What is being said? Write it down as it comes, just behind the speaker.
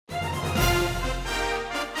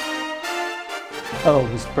Oh,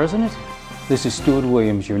 Mr. President, this is Stuart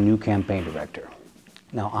Williams, your new campaign director.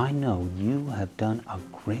 Now, I know you have done a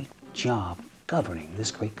great job governing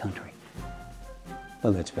this great country.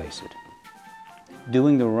 But let's face it,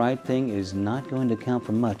 doing the right thing is not going to count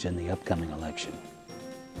for much in the upcoming election.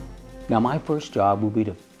 Now, my first job will be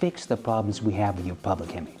to fix the problems we have with your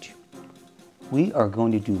public image. We are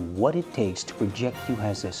going to do what it takes to project you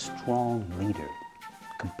as a strong leader,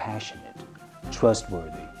 compassionate,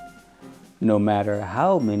 trustworthy, no matter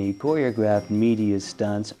how many choreographed media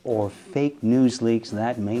stunts or fake news leaks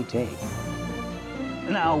that may take.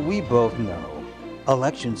 Now, we both know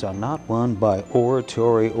elections are not won by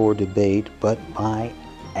oratory or debate, but by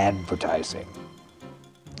advertising.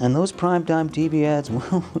 And those primetime TV ads,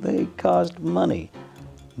 well, they cost money.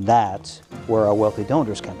 That's where our wealthy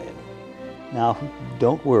donors come in. Now,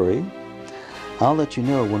 don't worry. I'll let you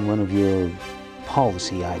know when one of your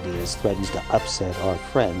policy ideas threatens to upset our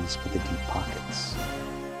friends with the deep pockets.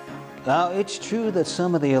 Now, it's true that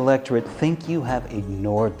some of the electorate think you have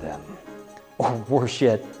ignored them, or worse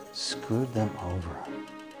yet, screwed them over.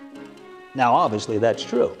 Now, obviously, that's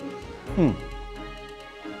true.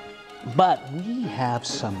 But we have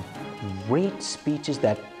some great speeches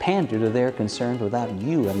that pander to their concerns without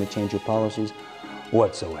you having to change your policies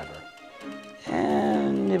whatsoever.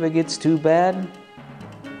 And if it gets too bad,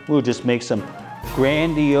 we'll just make some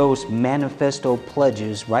grandiose manifesto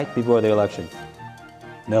pledges right before the election.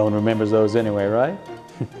 No one remembers those anyway, right?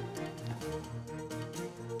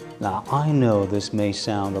 Now, I know this may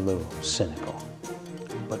sound a little cynical,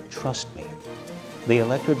 but trust me, the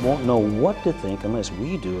electorate won't know what to think unless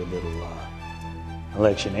we do a little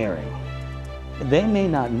electioneering. They may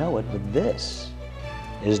not know it, but this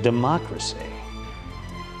is democracy.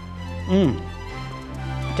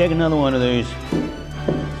 Take another one of these.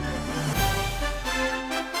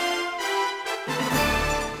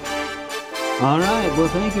 All right, well,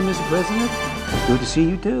 thank you, Mr. President. Good to see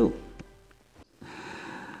you, too.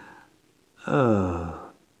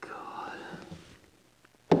 Oh, God.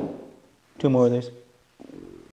 Two more of these.